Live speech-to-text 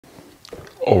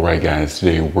Alright guys,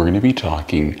 today we're going to be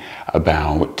talking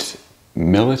about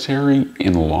military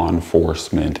and law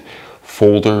enforcement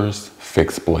folders,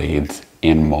 fixed blades,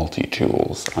 and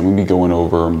multi-tools. I'm going to be going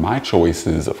over my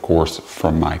choices, of course,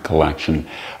 from my collection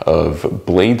of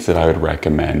blades that I would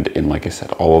recommend in, like I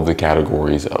said, all of the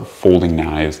categories of folding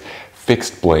knives,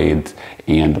 fixed blades,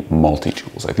 and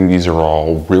multi-tools. I think these are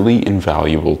all really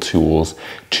invaluable tools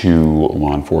to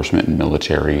law enforcement and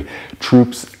military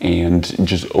troops, and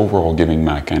just overall giving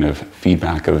my kind of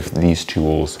feedback of these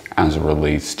tools as it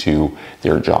relates to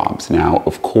their jobs. Now,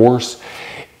 of course,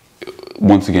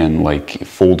 once again, like,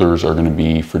 folders are going to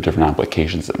be for different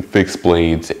applications than fixed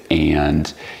blades,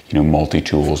 and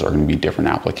multi-tools are going to be different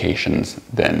applications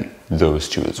than those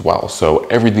two as well. So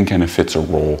everything kind of fits a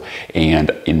role, and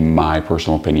in my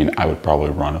personal opinion, I would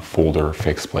probably run a folder,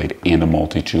 fixed blade, and a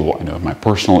multi-tool. I know in my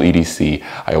personal EDC,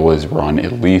 I always run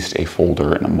at least a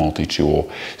folder and a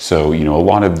multi-tool. So a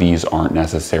lot of these aren't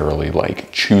necessarily like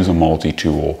choose a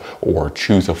multi-tool or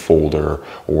choose a folder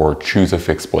or choose a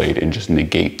fixed blade and just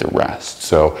negate the rest.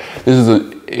 So this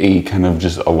is a kind of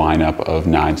just a lineup of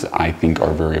knives that I think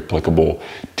are very applicable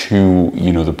to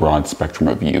the broad spectrum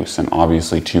of use. And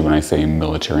obviously too, when I say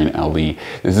military and LE,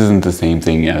 this isn't the same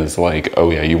thing as like,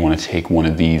 oh yeah, you want to take one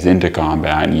of these into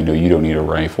combat and you don't need a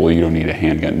rifle, you don't need a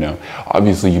handgun. No,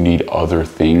 obviously you need other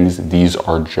things. These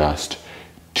are just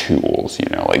tools,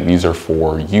 like these are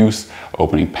for use,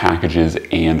 opening packages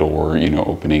and or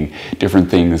opening different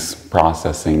things,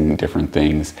 processing different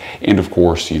things, and of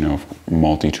course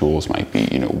multi-tools might be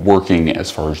working as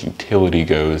far as utility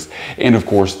goes, and of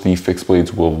course the fixed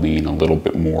blades will lean a little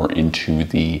bit more into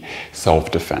the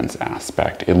self-defense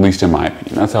aspect, at least in my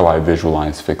opinion. That's how I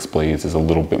visualize fixed blades, is a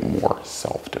little bit more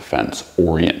self-defense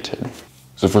oriented.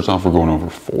 So first off, we're going over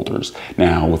folders.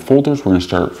 Now with folders, we're going to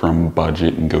start from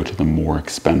budget and go to the more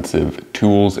expensive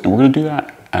tools, and we're going to do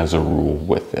that as a rule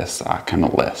with this kind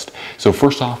of list. So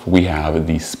first off, we have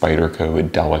the Spyderco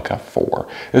Delica 4.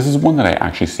 This is one that I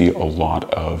actually see a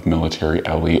lot of military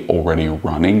LE already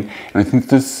running, and I think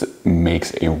this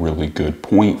makes a really good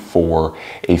point for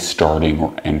a starting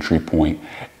or entry point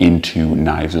into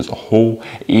knives as a whole,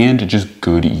 and just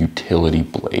good utility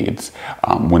blades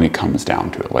when it comes down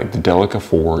to it. Like the Delica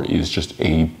 4 is just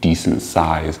a decent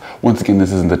size. Once again,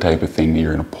 this isn't the type of thing that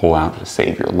you're going to pull out to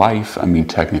save your life. I mean,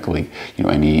 technically,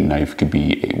 any knife could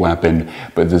be a weapon,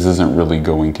 but this isn't really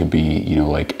going to be,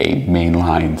 like a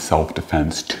mainline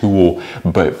self-defense tool,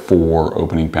 but for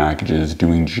opening packages,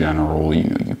 doing general,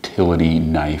 utility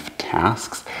knife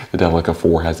tasks. The Delica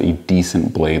 4 has a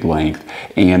decent blade length,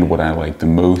 and what I like the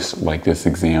most, like this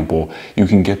example, you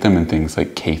can get them in things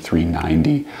like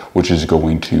K390, which is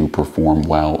going to perform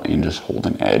well and just hold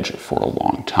an edge for a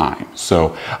long time.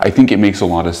 So I think it makes a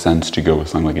lot of sense to go with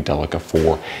something like a Delica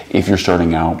 4 if you're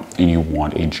starting out and you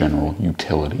want a general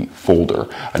utility folder.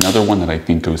 Another one that I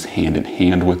think goes hand in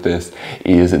hand with this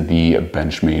is the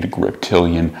Benchmade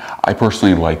Griptilian. I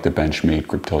personally like the Benchmade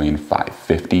Griptilian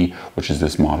 550, which is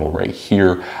this model right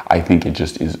here. I think it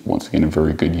just is, once again, a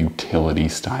very good utility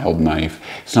styled knife.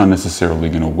 It's not necessarily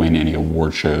going to win any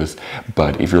award shows,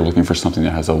 but if you're looking for something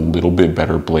that has a little bit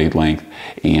better blade length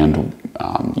and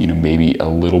maybe a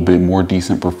little bit more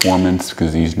decent performance,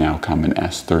 because these now come in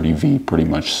S30V pretty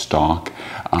much stock,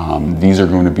 these are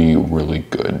going to be really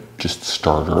good just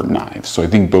starter knives. So I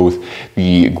think both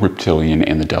the Griptilian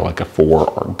and the Delica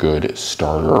 4 are good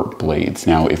starter blades.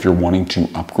 Now, if you're wanting to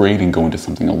upgrade and go into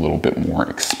something a little bit more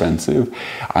expensive,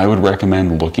 I would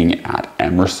recommend looking at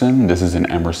Emerson. This is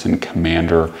an Emerson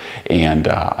Commander, and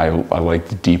I like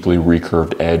the deeply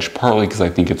recurved edge, partly because I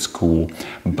think it's cool,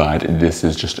 but this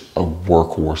is just a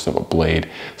workhorse of a blade.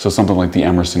 So something like the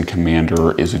Emerson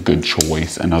Commander is a good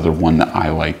choice. Another one that I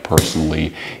like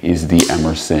personally is the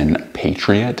Emerson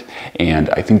Patriot, and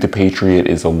I think the Patriot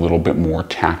is a little bit more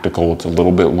tactical. It's a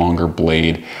little bit longer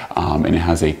blade, and it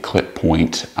has a clip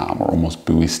point or almost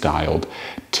buoy styled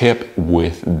tip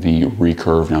with the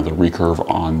recurve. Now the recurve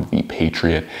on the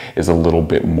Patriot is a little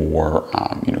bit more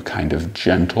kind of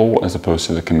gentle as opposed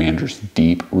to the Commander's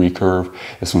deep recurve.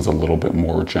 This one's a little bit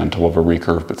more gentle of a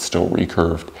recurve, but still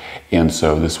recurved. And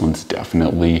so this one's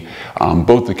definitely,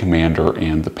 both the Commander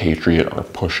and the Patriot are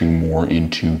pushing more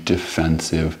into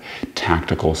defensive,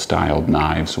 tactical styled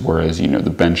knives, whereas the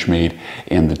Benchmade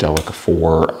and the Delica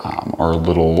 4 are a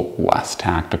little less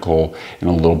tactical and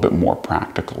a little bit more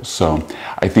practical. So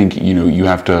I think you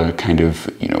have to kind of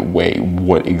weigh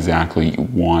what exactly you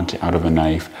want out of a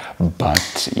knife,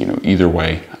 but either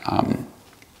way,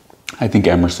 I think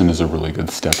Emerson is a really good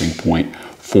stepping point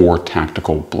for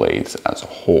tactical blades as a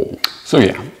whole. So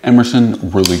yeah, Emerson,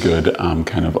 really good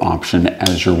kind of option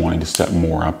as you're wanting to step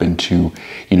more up into,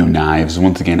 knives.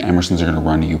 Once again, Emersons are going to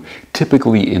run you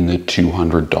typically in the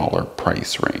 $200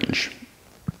 price range.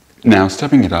 Now,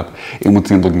 stepping it up, and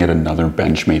once again looking at another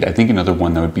Benchmade, I think another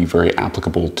one that would be very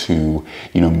applicable to,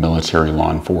 military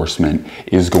law enforcement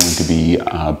is going to be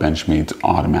Benchmade's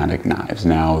automatic knives.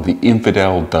 Now, the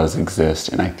Infidel does exist,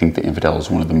 and I think the Infidel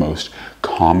is one of the most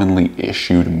commonly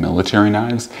issued military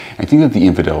knives. I think that the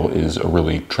Infidel is a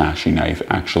really trashy knife,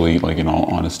 actually, like in all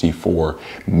honesty, for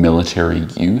military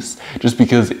use, just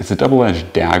because it's a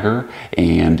double-edged dagger,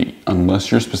 and unless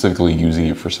you're specifically using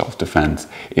it for self-defense,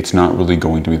 it's not really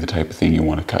going to be the type of thing you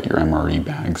want to cut your MRE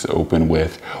bags open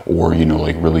with, or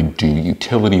really do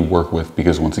utility work with,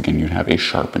 because once again you'd have a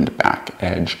sharpened back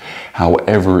edge.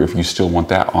 However, if you still want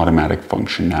that automatic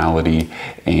functionality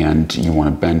and you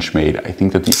want a Benchmade, I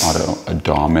think that the Auto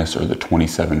Adamas or the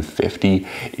 2750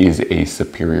 is a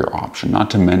superior option. Not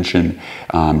to mention,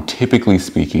 typically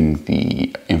speaking,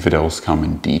 the Infidels come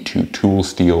in D2 tool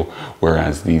steel,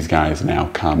 whereas these guys now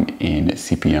come in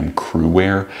CPM crew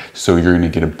wear, so you're going to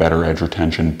get a better edge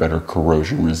retention, better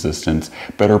corrosion resistance,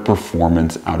 better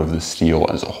performance out of the steel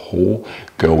as a whole,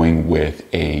 going with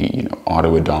a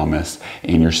Auto Adamas,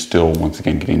 and you're still once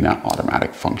again getting that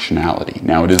automatic functionality.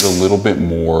 Now, it is a little bit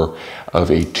more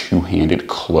of a two-handed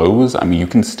close. I mean, you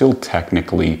can still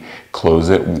technically close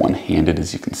it one-handed.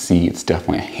 As you can see, it's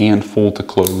definitely a handful to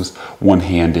close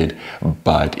one-handed,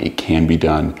 but it can be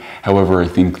done. However, I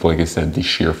think, like I said, the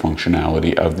sheer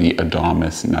functionality of the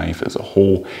Adamas knife as a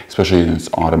whole, especially in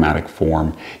its automatic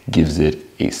form, gives it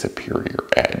a superior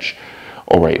edge.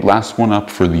 All right, last one up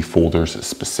for the folders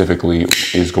specifically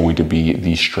is going to be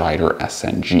the Strider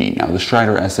SNG. Now, the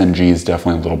Strider SNG is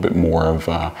definitely a little bit more of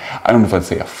a, I don't know if I'd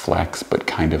say a flex, but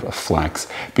kind of a flex,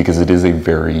 because it is a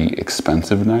very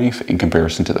expensive knife in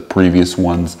comparison to the previous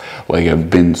ones. Like, I've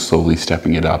been slowly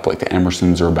stepping it up. Like, the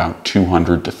Emersons are about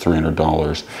 $200 to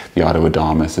 $300. The Auto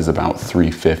Adamas is about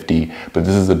 $350, but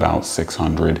this is about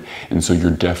 $600. And so you're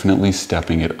definitely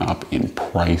stepping it up in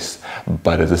price.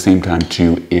 But at the same time,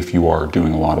 too, if you are doing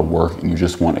a lot of work and you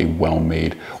just want a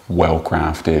well-made,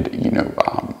 well-crafted,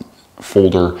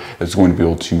 folder that's going to be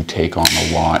able to take on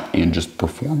a lot and just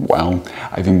perform well,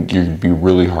 I think you'd be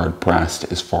really hard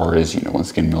pressed as far as, once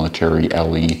again, military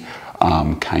LE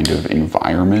kind of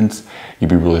environments. You'd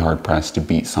be really hard pressed to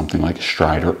beat something like a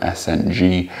Strider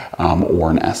SNG or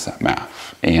an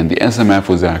SMF. And the SMF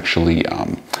was actually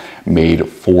made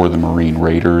for the Marine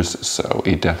Raiders, so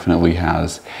it definitely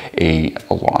has a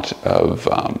lot of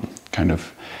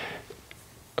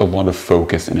a lot of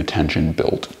focus and attention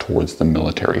built towards the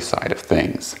military side of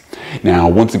things. Now,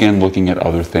 once again, looking at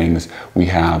other things, we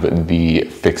have the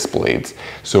fixed blades.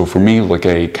 So for me, like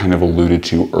I kind of alluded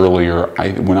to earlier,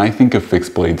 when I think of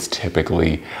fixed blades,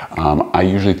 typically, I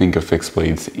usually think of fixed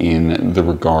blades in the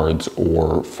regards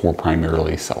or for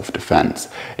primarily self-defense.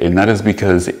 And that is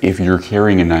because if you're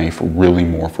carrying a knife really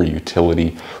more for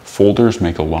utility, folders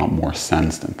make a lot more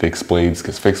sense than fixed blades,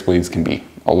 because fixed blades can be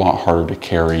a lot harder to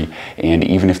carry, and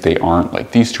even if they aren't,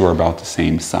 like these two are about the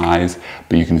same size,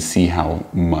 but you can see how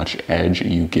much edge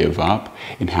you give up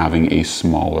in having a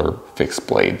smaller fixed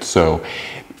blade. So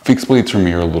fixed blades for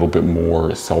me are a little bit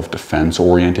more self-defense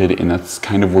oriented, and that's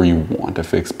kind of where you want a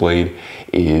fixed blade,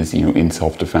 is in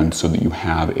self-defense, so that you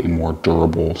have a more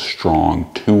durable,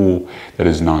 strong tool that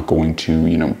is not going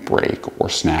to break or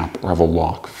snap or have a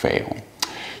lock fail.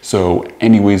 So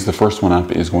anyways, the first one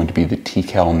up is going to be the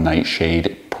TCAL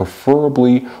Nightshade,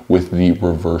 preferably with the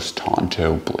reverse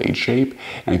Tonto blade shape.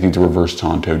 And I think the reverse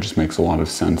Tonto just makes a lot of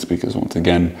sense because, once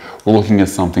again, we're looking at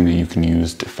something that you can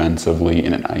use defensively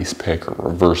in an ice pick or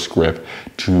reverse grip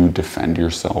to defend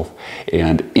yourself.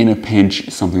 And in a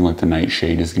pinch, something like the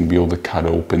Nightshade is going to be able to cut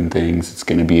open things. It's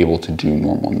going to be able to do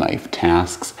normal knife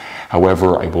tasks.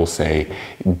 However, I will say,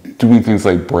 doing things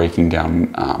like breaking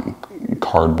down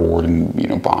cardboard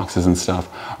and boxes and stuff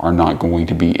are not going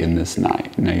to be in this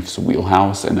knife's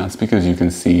wheelhouse, and that's because you can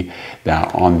see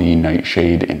that on the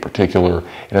Nightshade in particular,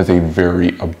 it has a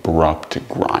very abrupt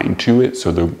grind to it.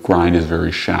 So the grind is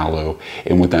very shallow,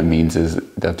 and what that means is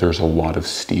that there's a lot of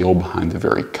steel behind the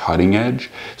very cutting edge.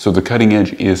 So the cutting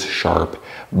edge is sharp,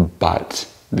 but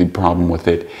the problem with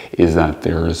it is that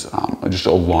there's just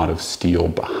a lot of steel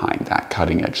behind that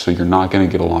cutting edge. So you're not going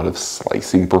to get a lot of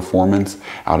slicing performance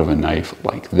out of a knife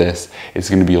like this. It's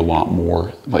going to be a lot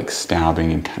more like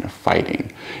stabbing and kind of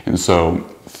fighting. And so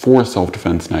for a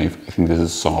self-defense knife, I think this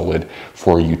is solid.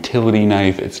 For a utility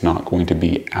knife, it's not going to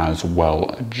be as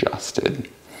well adjusted.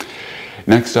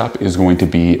 Next up is going to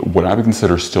be what I would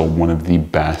consider still one of the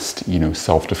best,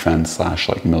 self-defense slash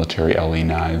like military LE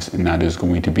knives, and that is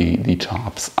going to be the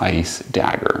Tops Ice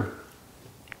Dagger.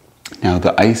 Now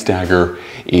the Ice Dagger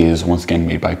is once again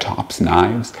made by Tops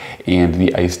Knives, and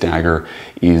the Ice Dagger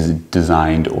is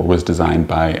designed or was designed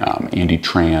by Andy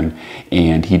Tran,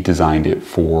 and he designed it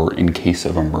for in case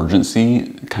of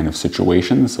emergency kind of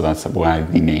situations. So that's why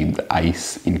the name the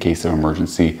Ice in case of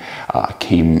emergency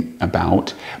came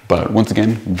about. But once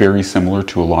again, very similar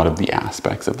to a lot of the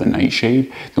aspects of the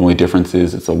Nightshade. The only difference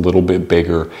is it's a little bit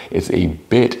bigger, it's a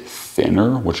bit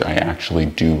thinner, which I actually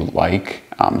do like.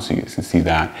 So you can see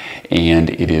that, and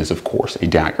it is of course a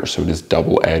dagger, so it is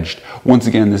double-edged. Once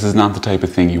again, this is not the type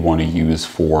of thing you want to use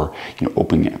for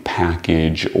opening a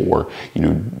package or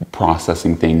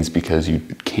processing things, because you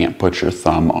can't put your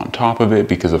thumb on top of it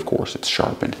because of course it's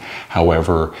sharpened.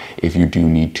 However, if you do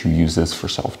need to use this for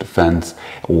self-defense,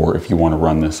 or if you want to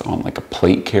run this on like a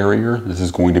plate carrier, this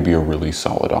is going to be a really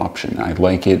solid option. I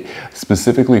like it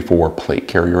specifically for plate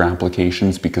carrier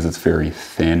applications because it's very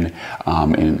thin,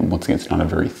 and once again, it's not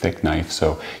a very thick knife,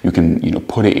 so you can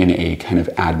put it in a kind of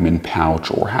admin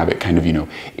pouch, or have it kind of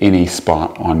in a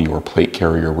spot on your plate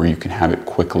carrier where you can have it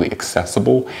quickly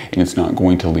accessible, and it's not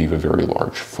going to leave a very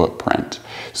large footprint.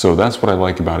 So that's what I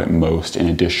like about it most. In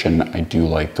addition, I do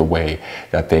like the way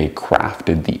that they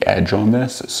crafted the edge on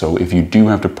this. So if you do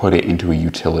have to put it into a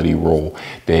utility roll,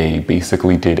 they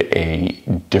basically did a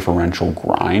differential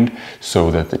grind so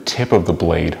that the tip of the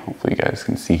blade, hopefully you guys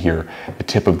can see here, the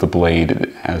tip of the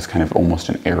blade has kind of almost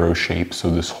an arrow shape,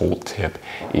 so this whole tip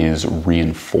is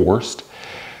reinforced.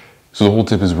 So the whole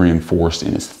tip is reinforced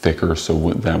and is thicker,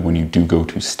 so that when you do go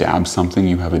to stab something,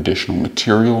 you have additional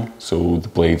material, so the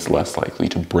blade's less likely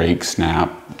to break,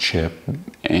 snap, chip,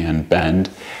 and bend.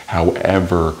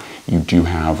 However, you do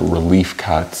have relief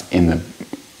cuts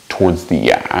towards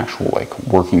the actual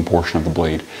working portion of the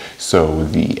blade, so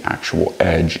the actual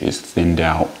edge is thinned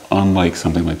out, unlike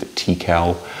something like the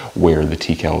T-Cal, where the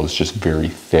T-Cal is just very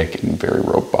thick and very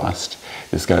robust.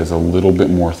 This guy is a little bit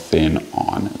more thin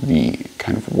on the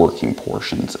kind of working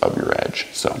portions of your edge.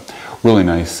 So really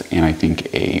nice, and I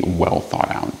think a well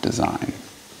thought out design.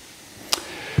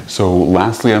 So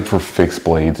lastly up for fixed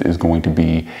blades is going to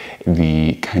be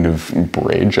the kind of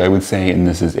bridge, I would say, and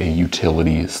this is a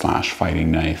utility slash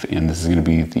fighting knife, and this is going to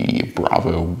be the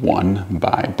Bravo 1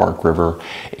 by Bark River.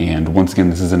 And once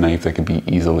again, this is a knife that can be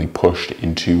easily pushed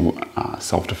into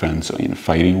self-defense and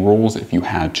fighting roles if you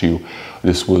had to.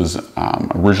 This was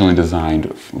originally designed,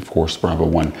 of course, Bravo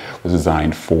 1 was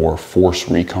designed for force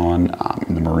recon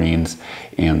in the Marines,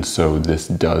 and so this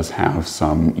does have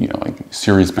some,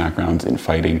 serious backgrounds in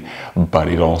fighting, but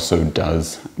it also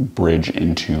does bridge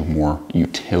into more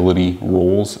utility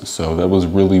roles. So that was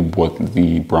really what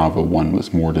the Bravo 1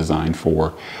 was more designed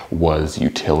for, was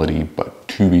utility, but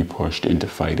to be pushed into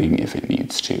fighting if it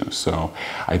needs to. So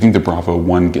I think the Bravo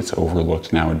 1 gets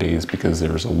overlooked nowadays because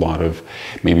there's a lot of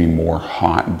maybe more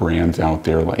hot brands out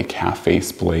there like Half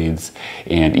Face Blades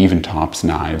and even Tops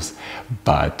Knives,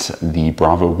 but the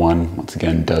Bravo 1 once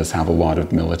again does have a lot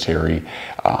of military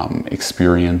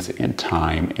experience and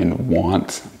time and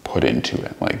want put into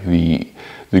it. Like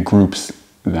the groups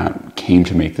that came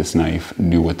to make this knife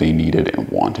knew what they needed and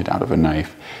wanted out of a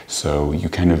knife, so you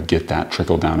kind of get that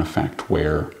trickle-down effect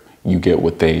where you get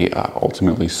what they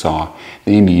ultimately saw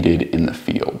they needed in the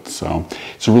field. So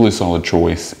it's a really solid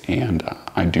choice, and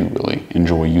I do really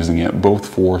enjoy using it both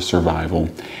for survival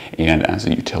and as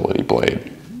a utility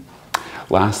blade.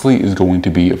 Lastly is going to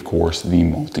be, of course, the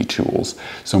multi-tools.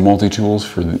 So multi-tools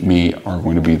for me are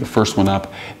going to be the first one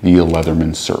up, the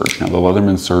Leatherman Surge. Now the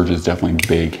Leatherman Surge is definitely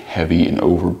big, heavy, and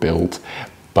overbuilt,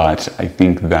 but I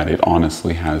think that it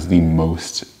honestly has the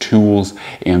most tools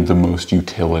and the most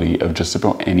utility of just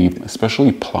about any,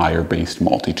 especially plier-based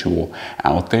multi-tool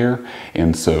out there.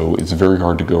 And so it's very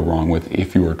hard to go wrong with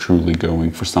if you are truly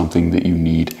going for something that you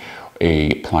need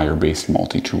a plier-based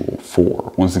multi-tool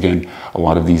for. Once again, a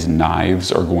lot of these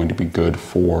knives are going to be good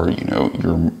for,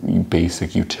 your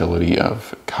basic utility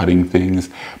of cutting things,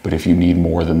 but if you need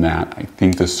more than that, I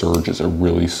think the Surge is a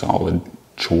really solid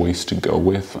choice to go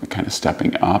with, kind of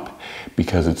stepping up,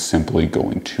 because it's simply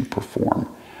going to perform,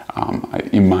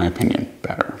 in my opinion,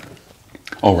 better.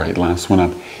 All right, last one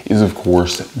up is of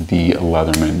course the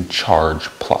Leatherman Charge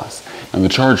Plus. Now the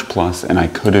Charge Plus, and I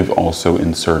could have also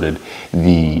inserted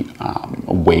the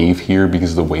Wave here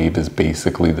because the Wave is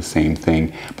basically the same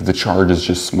thing, but the Charge is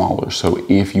just smaller. So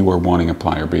if you are wanting a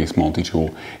plier-based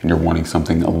multi-tool and you're wanting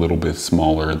something a little bit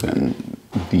smaller than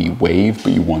the Wave,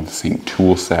 but you want the same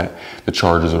tool set, the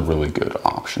Charge is a really good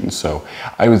option. So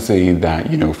I would say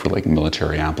that, you know, for like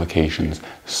military applications,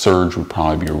 Surge would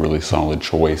probably be a really solid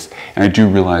choice. And I do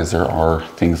realize there are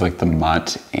things like the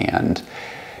Mutt, and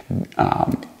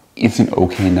it's an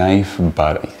okay knife,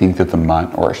 but I think that the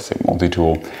Mutt, or I should say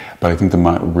multi-tool, but I think the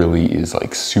Mutt really is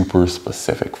like super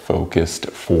specific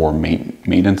focused for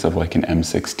maintenance of like an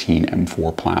M16,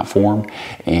 M4 platform.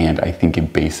 And I think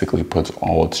it basically puts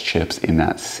all its chips in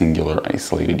that singular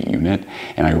isolated unit.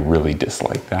 And I really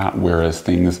dislike that. Whereas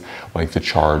things like the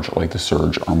Charge, like the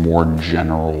Surge, are more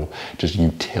general, just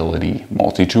utility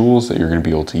multi-tools that you're gonna be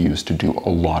able to use to do a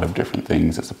lot of different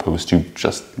things as opposed to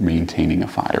just maintaining a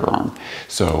firearm.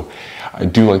 So I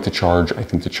do like the Charge. I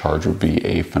think the Charge would be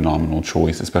a phenomenal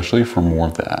choice, especially for more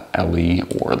of the LE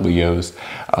or Leos.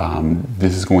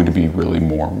 This is going to be really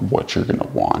more what you're gonna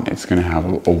want. It's gonna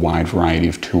have a wide variety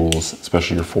of tools,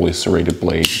 especially your fully serrated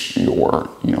blade, your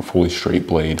fully straight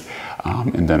blade,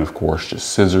 and then of course just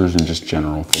scissors and just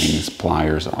general things,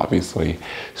 pliers obviously.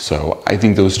 So I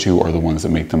think those two are the ones that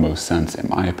make the most sense in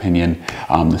my opinion.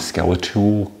 The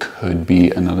Skeletool could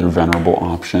be another venerable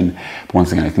option, but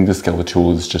once again I think the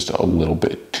Skeletool is just a little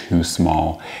bit too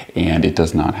small and it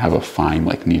does not have a fine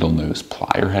like needle nose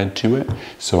plier head to it,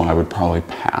 so I would probably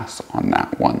pass on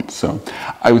that one. So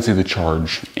I would say the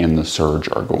Charge and the Surge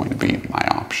are going to be my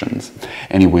options.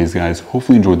 Anyways guys,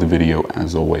 hopefully you enjoyed the video.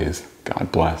 As always,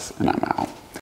 God bless, and I'm out.